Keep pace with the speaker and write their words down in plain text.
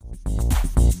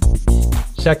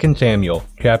2 Samuel,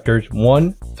 chapters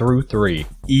 1 through 3,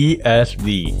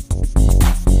 ESV.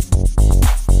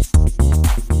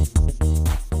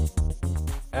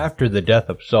 After the death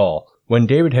of Saul, when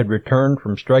David had returned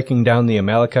from striking down the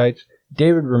Amalekites,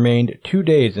 David remained 2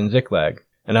 days in Ziklag,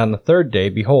 and on the third day,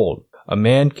 behold, a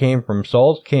man came from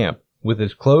Saul's camp, with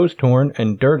his clothes torn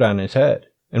and dirt on his head.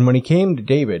 And when he came to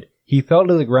David, he fell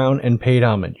to the ground and paid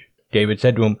homage. David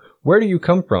said to him, "Where do you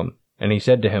come from?" And he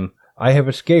said to him, "I have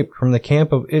escaped from the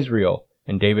camp of Israel."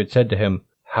 And David said to him,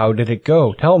 "How did it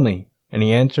go? Tell me." And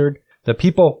he answered, "The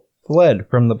people fled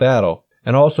from the battle,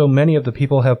 and also many of the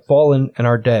people have fallen and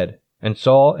are dead. And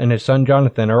Saul and his son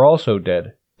Jonathan are also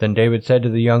dead." Then David said to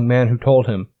the young man who told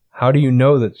him, "How do you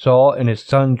know that Saul and his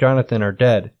son Jonathan are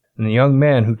dead?" And the young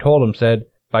man who told him said,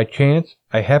 "By chance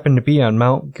I happened to be on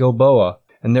Mount Gilboa,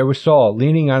 and there was Saul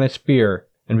leaning on his spear,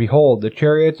 and behold, the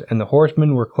chariots and the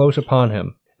horsemen were close upon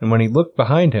him. And when he looked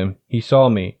behind him, he saw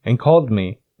me, and called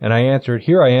me, and I answered,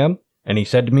 'Here I am.' And he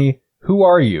said to me, 'Who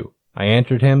are you?' I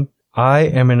answered him, 'I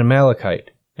am an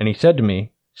Amalekite.' And he said to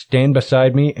me, 'Stand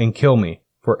beside me and kill me,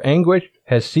 for anguish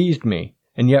has seized me,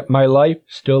 and yet my life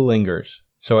still lingers.'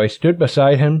 So I stood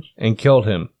beside him and killed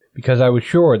him, because I was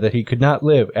sure that he could not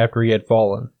live after he had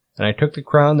fallen. And I took the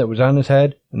crown that was on his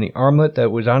head, and the armlet that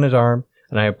was on his arm,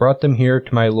 and I have brought them here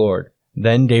to my lord."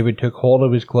 Then David took hold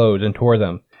of his clothes and tore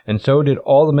them, and so did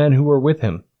all the men who were with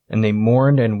him. And they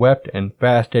mourned and wept and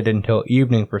fasted until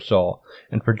evening for Saul,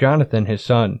 and for Jonathan his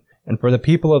son, and for the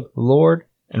people of the Lord,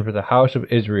 and for the house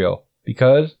of Israel,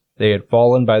 because they had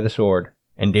fallen by the sword.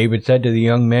 And David said to the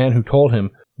young man who told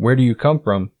him, "Where do you come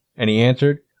from?" And he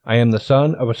answered, "I am the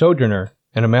son of a sojourner,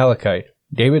 an Amalekite."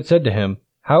 David said to him,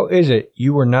 "How is it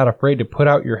you were not afraid to put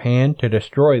out your hand to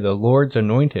destroy the Lord's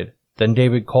anointed?" Then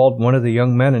David called one of the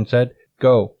young men and said,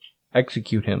 "Go,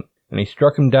 execute him." And he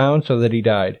struck him down so that he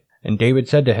died. And David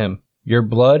said to him, "Your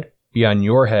blood be on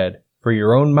your head, for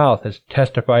your own mouth has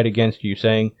testified against you,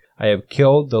 saying, 'I have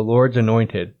killed the Lord's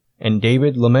anointed.'" And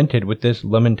David lamented with this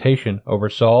lamentation over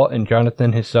Saul and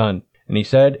Jonathan his son. And he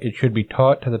said it should be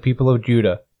taught to the people of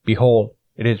Judah. "Behold,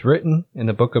 it is written in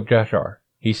the book of Jashar."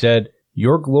 He said,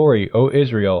 "Your glory, O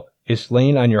Israel, is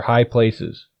slain on your high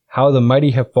places. How the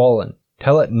mighty have fallen.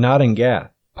 Tell it not in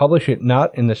Gath. Publish it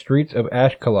not in the streets of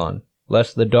Ashkelon,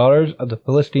 lest the daughters of the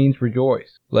Philistines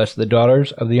rejoice, lest the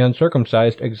daughters of the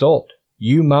uncircumcised exult.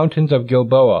 You mountains of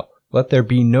Gilboa, let there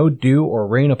be no dew or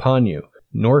rain upon you,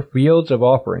 nor fields of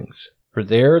offerings. For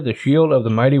there the shield of the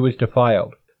mighty was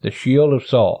defiled, the shield of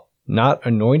Saul, not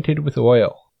anointed with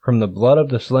oil. From the blood of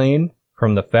the slain,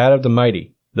 from the fat of the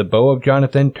mighty, the bow of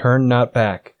Jonathan turned not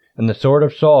back, and the sword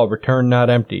of Saul returned not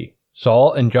empty.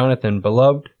 Saul and Jonathan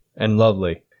beloved and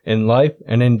lovely. In life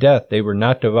and in death they were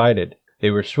not divided.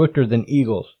 They were swifter than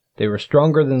eagles. They were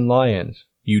stronger than lions.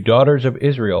 You daughters of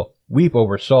Israel, weep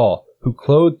over Saul, who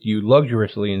clothed you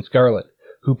luxuriously in scarlet,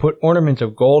 who put ornaments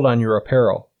of gold on your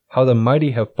apparel. How the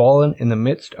mighty have fallen in the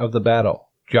midst of the battle.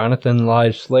 Jonathan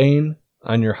lies slain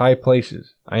on your high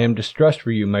places. I am distressed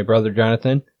for you, my brother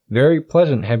Jonathan. Very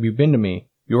pleasant have you been to me.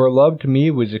 Your love to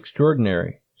me was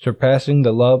extraordinary, surpassing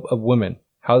the love of women.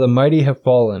 How the mighty have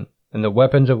fallen, and the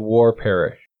weapons of war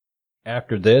perish."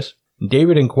 After this,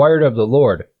 David inquired of the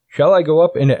Lord, "Shall I go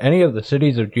up into any of the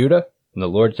cities of Judah?" And the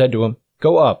Lord said to him,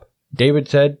 "Go up." David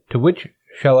said, "To which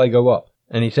shall I go up?"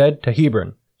 And he said, "To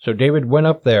Hebron." So David went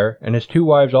up there, and his 2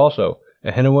 wives also,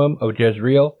 Ahinoam of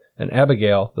Jezreel, and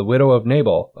Abigail, the widow of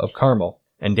Nabal of Carmel.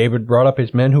 And David brought up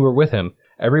his men who were with him,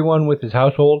 every one with his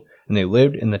household, and they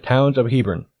lived in the towns of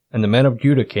Hebron. And the men of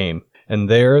Judah came, and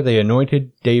there they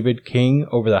anointed David king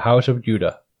over the house of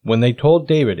Judah. When they told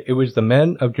David it was the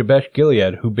men of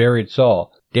Jabesh-Gilead who buried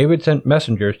Saul, David sent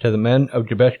messengers to the men of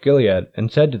Jabesh-Gilead,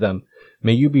 and said to them,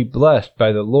 "May you be blessed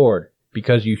by the Lord,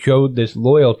 because you showed this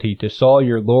loyalty to Saul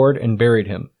your lord and buried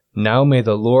him. Now may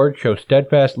the Lord show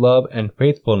steadfast love and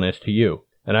faithfulness to you,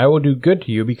 and I will do good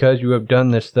to you because you have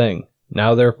done this thing.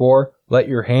 Now therefore, let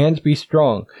your hands be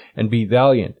strong, and be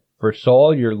valiant, for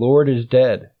Saul your lord is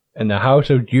dead, and the house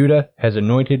of Judah has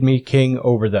anointed me king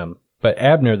over them." But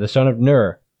Abner the son of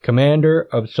Ner, commander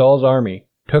of Saul's army,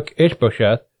 took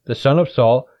Ishbosheth the son of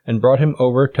Saul, and brought him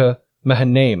over to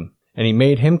Mahanaim, and he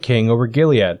made him king over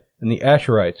Gilead, and the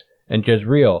Asherites, and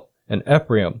Jezreel, and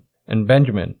Ephraim, and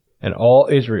Benjamin, and all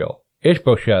Israel.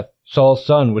 Ishbosheth, Saul's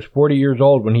son, was 40 years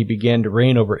old when he began to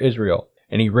reign over Israel,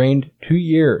 and he reigned 2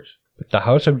 years. But the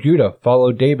house of Judah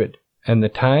followed David, and the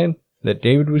time that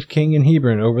David was king in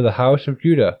Hebron over the house of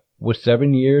Judah was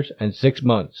 7 years and 6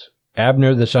 months.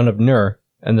 Abner the son of Ner,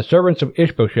 and the servants of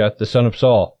Ishbosheth the son of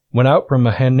Saul, went out from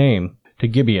Mahanaim to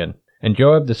Gibeon, and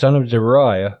Joab the son of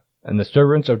Zeruiah and the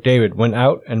servants of David went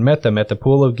out and met them at the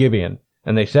pool of Gibeon.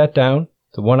 And they sat down,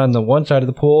 the one on the one side of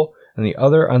the pool, and the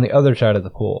other on the other side of the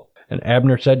pool. And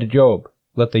Abner said to Joab,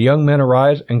 Let the young men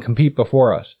arise and compete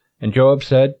before us. And Joab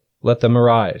said, Let them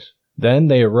arise. Then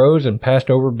they arose and passed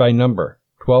over by number,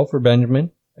 12 for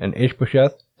Benjamin, and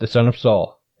Ishbosheth the son of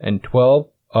Saul, and 12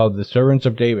 of the servants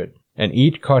of David. And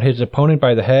each caught his opponent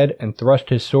by the head, and thrust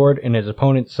his sword in his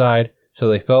opponent's side, so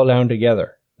they fell down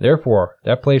together. Therefore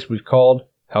that place was called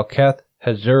Helkath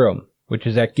Hazurim, which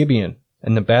is at Gibeon.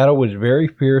 And the battle was very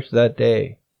fierce that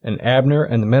day. And Abner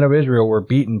and the men of Israel were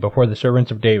beaten before the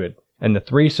servants of David. And the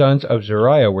 3 sons of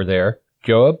Zeruiah were there,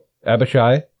 Joab,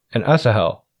 Abishai, and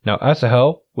Asahel. Now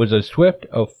Asahel was as swift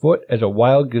of foot as a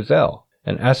wild gazelle.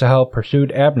 And Asahel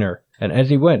pursued Abner, and as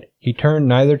he went, he turned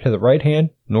neither to the right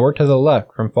hand nor to the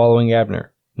left from following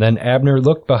Abner. Then Abner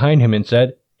looked behind him and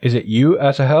said, Is it you,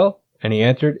 Asahel? And he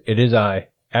answered, It is I.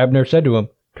 Abner said to him,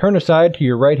 Turn aside to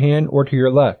your right hand or to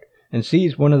your left, and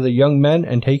seize one of the young men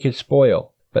and take his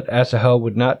spoil. But Asahel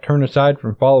would not turn aside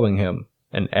from following him.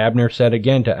 And Abner said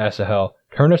again to Asahel,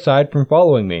 Turn aside from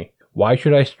following me. Why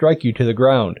should I strike you to the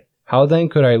ground? How then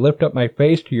could I lift up my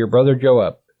face to your brother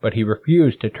Joab? But he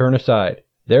refused to turn aside.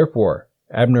 Therefore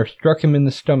Abner struck him in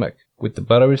the stomach with the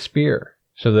butt of his spear,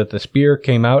 so that the spear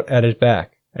came out at his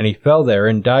back, and he fell there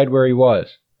and died where he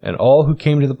was. And all who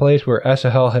came to the place where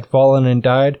Asahel had fallen and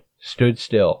died stood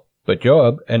still. But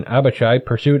Joab and Abishai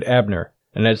pursued Abner,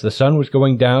 and as the sun was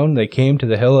going down, they came to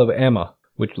the hill of Ammah,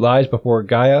 which lies before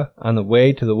Giah on the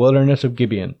way to the wilderness of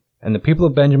Gibeon. And the people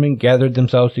of Benjamin gathered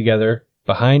themselves together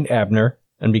behind Abner,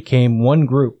 and became one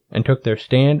group, and took their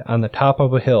stand on the top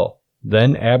of a hill.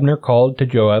 Then Abner called to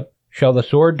Joab, Shall the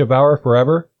sword devour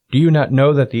forever? Do you not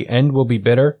know that the end will be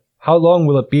bitter? How long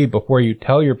will it be before you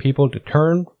tell your people to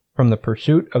turn from the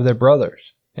pursuit of their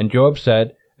brothers? And Joab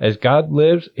said, As God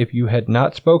lives, if you had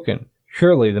not spoken,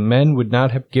 surely the men would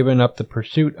not have given up the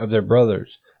pursuit of their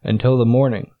brothers until the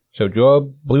morning. So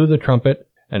Joab blew the trumpet,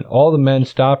 and all the men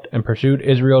stopped and pursued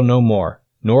Israel no more,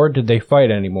 nor did they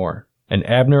fight any more. And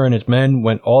Abner and his men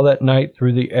went all that night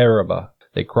through the Arabah.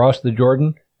 They crossed the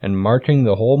Jordan, and marching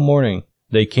the whole morning,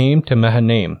 they came to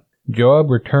Mahanaim. Joab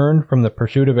returned from the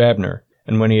pursuit of Abner,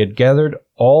 and when he had gathered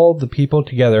all the people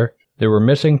together, there were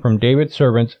missing from David's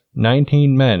servants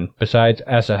 19 men besides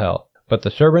Asahel. But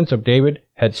the servants of David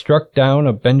had struck down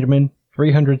of Benjamin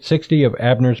 360 of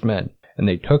Abner's men, and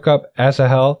they took up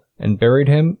Asahel and buried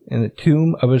him in the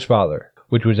tomb of his father,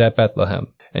 which was at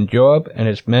Bethlehem. And Joab and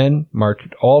his men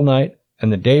marched all night,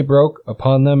 and the day broke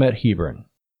upon them at Hebron.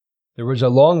 There was a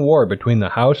long war between the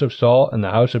house of Saul and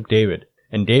the house of David,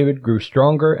 and David grew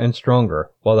stronger and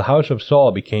stronger, while the house of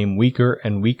Saul became weaker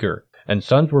and weaker. And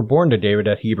sons were born to David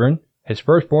at Hebron. His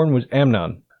firstborn was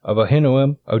Amnon, of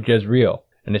Ahinoam of Jezreel,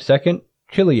 and his second,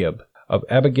 Chileab, of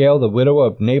Abigail the widow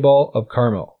of Nabal of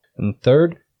Carmel, and the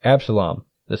third, Absalom,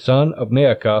 the son of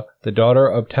Maacah, the daughter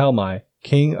of Talmai,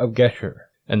 king of Geshur,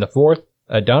 and the fourth,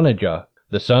 Adonijah,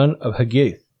 the son of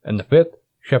Haggith, and the fifth,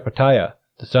 Shephatiah,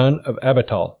 the son of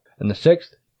Abital, and the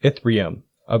sixth, Ithream,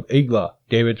 of Eglah,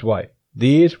 David's wife.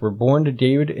 These were born to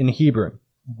David in Hebron.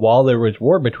 While there was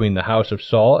war between the house of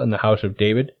Saul and the house of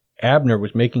David, Abner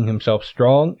was making himself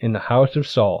strong in the house of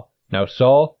Saul. Now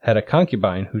Saul had a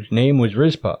concubine whose name was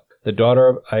Rizpah, the daughter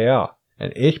of Aiah,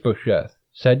 and Ishbosheth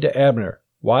said to Abner,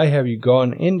 Why have you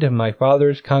gone into my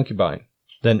father's concubine?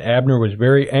 Then Abner was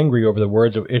very angry over the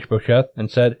words of Ishbosheth,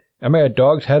 and said, Am I a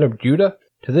dog's head of Judah?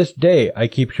 To this day I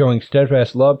keep showing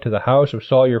steadfast love to the house of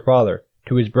Saul your father,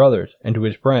 to his brothers, and to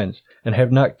his friends, and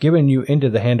have not given you into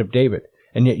the hand of David.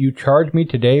 And yet you charge me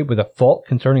today with a fault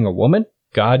concerning a woman?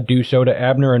 God do so to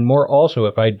Abner, and more also,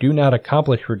 if I do not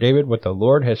accomplish for David what the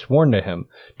Lord has sworn to him,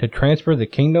 to transfer the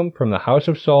kingdom from the house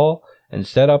of Saul, and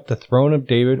set up the throne of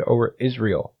David over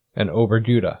Israel, and over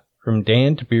Judah, from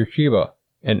Dan to Beersheba.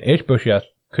 And Ishbosheth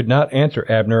could not answer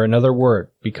Abner another word,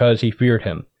 because he feared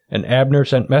him. And Abner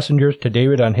sent messengers to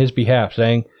David on his behalf,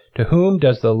 saying, To whom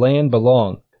does the land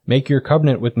belong? Make your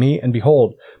covenant with me, and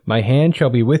behold, my hand shall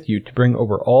be with you to bring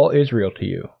over all Israel to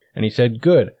you. And he said,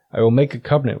 Good, I will make a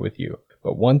covenant with you.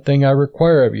 But one thing I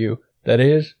require of you, that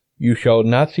is, you shall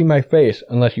not see my face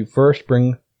unless you first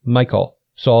bring Michal,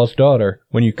 Saul's daughter,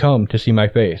 when you come to see my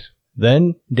face.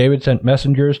 Then David sent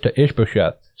messengers to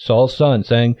Ishbosheth, Saul's son,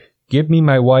 saying, Give me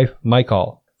my wife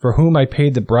Michal, for whom I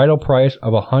paid the bridal price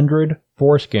of 100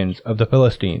 foreskins of the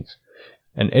Philistines.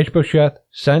 And Ishbosheth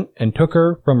sent and took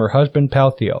her from her husband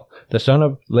Paltiel, the son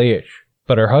of Laish.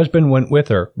 But her husband went with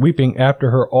her, weeping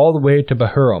after her all the way to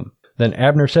Bahurim. Then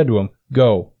Abner said to him,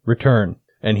 Go, return.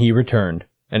 And he returned.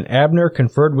 And Abner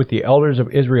conferred with the elders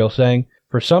of Israel, saying,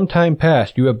 For some time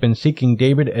past you have been seeking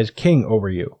David as king over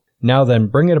you. Now then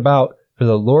bring it about For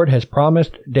the Lord has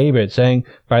promised David, saying,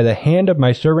 By the hand of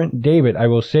my servant David I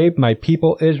will save my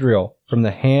people Israel from the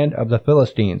hand of the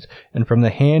Philistines, and from the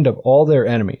hand of all their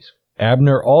enemies.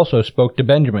 Abner also spoke to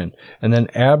Benjamin, and then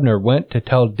Abner went to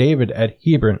tell David at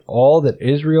Hebron all that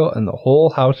Israel and the whole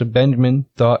house of Benjamin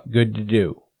thought good to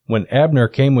do. When Abner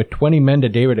came with 20 men to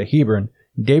David at Hebron,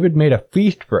 David made a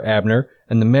feast for Abner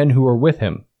and the men who were with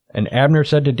him. And Abner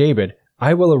said to David,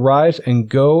 I will arise and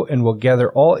go and will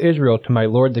gather all Israel to my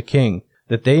lord the king,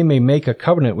 that they may make a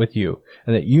covenant with you,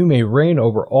 and that you may reign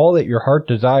over all that your heart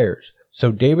desires. So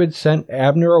David sent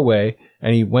Abner away,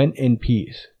 and he went in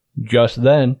peace. Just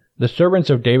then, the servants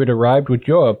of David arrived with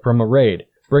Joab from a raid,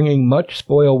 bringing much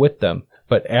spoil with them.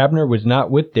 But Abner was not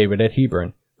with David at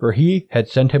Hebron, for he had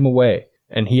sent him away,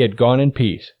 and he had gone in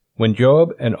peace. When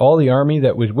Joab and all the army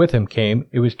that was with him came,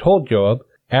 it was told Joab,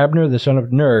 Abner the son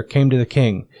of Ner came to the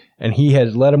king, and he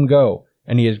has let him go,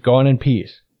 and he has gone in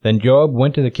peace. Then Joab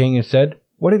went to the king and said,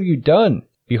 What have you done?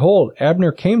 Behold,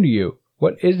 Abner came to you.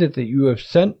 What is it that you have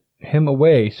sent him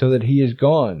away so that he is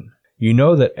gone? You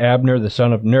know that Abner the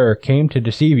son of Ner came to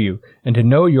deceive you, and to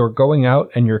know your going out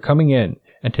and your coming in,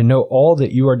 and to know all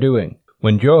that you are doing.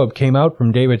 When Joab came out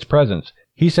from David's presence,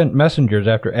 he sent messengers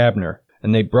after Abner,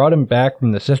 and they brought him back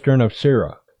from the cistern of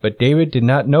Sirah. But David did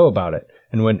not know about it,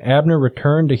 and when Abner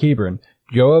returned to Hebron,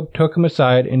 Joab took him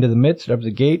aside into the midst of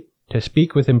the gate to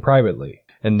speak with him privately,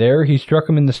 and there he struck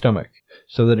him in the stomach,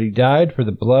 so that he died for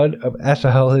the blood of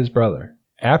Asahel his brother.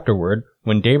 Afterward,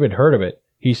 when David heard of it,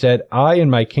 he said, I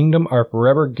and my kingdom are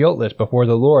forever guiltless before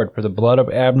the Lord for the blood of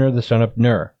Abner the son of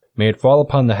Ner. May it fall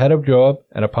upon the head of Joab,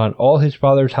 and upon all his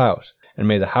father's house, and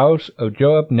may the house of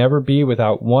Joab never be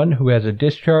without one who has a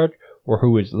discharge, or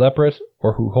who is leprous,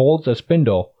 or who holds a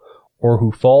spindle, or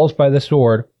who falls by the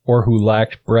sword, or who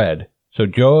lacks bread. So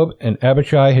Joab and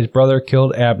Abishai his brother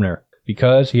killed Abner,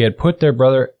 because he had put their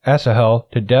brother Asahel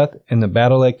to death in the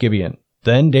battle at Gibeon.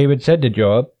 Then David said to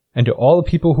Joab, and to all the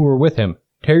people who were with him,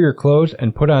 Tear your clothes,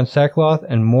 and put on sackcloth,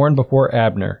 and mourn before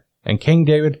Abner. And King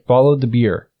David followed the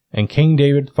bier.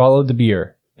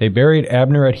 They buried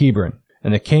Abner at Hebron.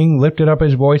 And the king lifted up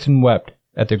his voice and wept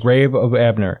at the grave of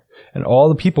Abner. And all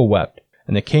the people wept.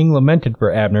 And the king lamented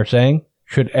for Abner, saying,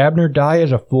 Should Abner die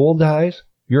as a fool dies?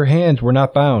 Your hands were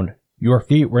not bound, your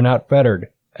feet were not fettered.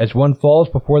 As one falls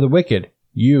before the wicked,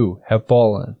 you have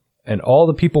fallen. And all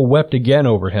the people wept again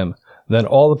over him. Then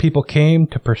all the people came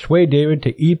to persuade David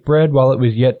to eat bread while it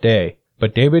was yet day.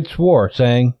 But David swore,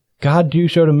 saying, God do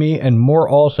so to me, and more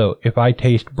also, if I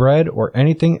taste bread or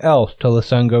anything else till the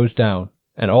sun goes down.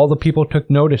 And all the people took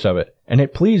notice of it, and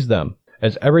it pleased them,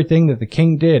 as everything that the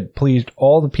king did pleased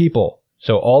all the people.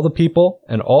 So all the people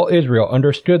and all Israel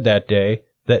understood that day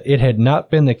that it had not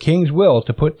been the king's will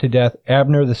to put to death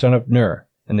Abner the son of Ner.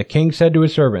 And the king said to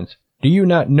his servants, Do you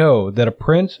not know that a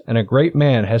prince and a great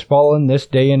man has fallen this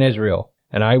day in Israel?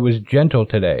 And I was gentle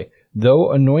today,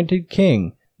 though anointed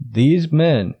king. These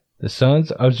men, the sons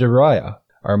of Zeruiah,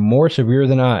 are more severe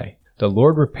than I. The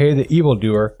Lord repay the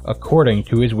evildoer according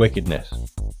to his wickedness.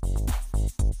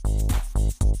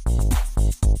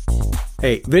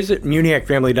 Hey, visit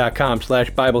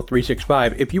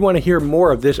MuniacFamily.com/Bible365 if you want to hear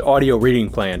more of this audio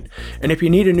reading plan. And if you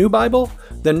need a new Bible,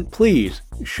 then please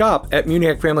shop at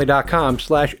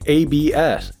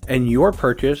MuniacFamily.com/ABS, and your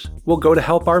purchase will go to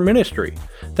help our ministry.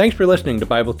 Thanks for listening to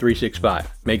Bible 365.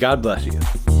 May God bless you.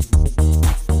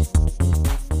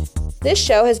 This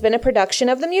show has been a production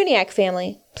of the Muniac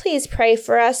family. Please pray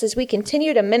for us as we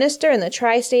continue to minister in the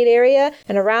tri-state area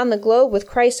and around the globe with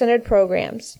Christ-centered programs.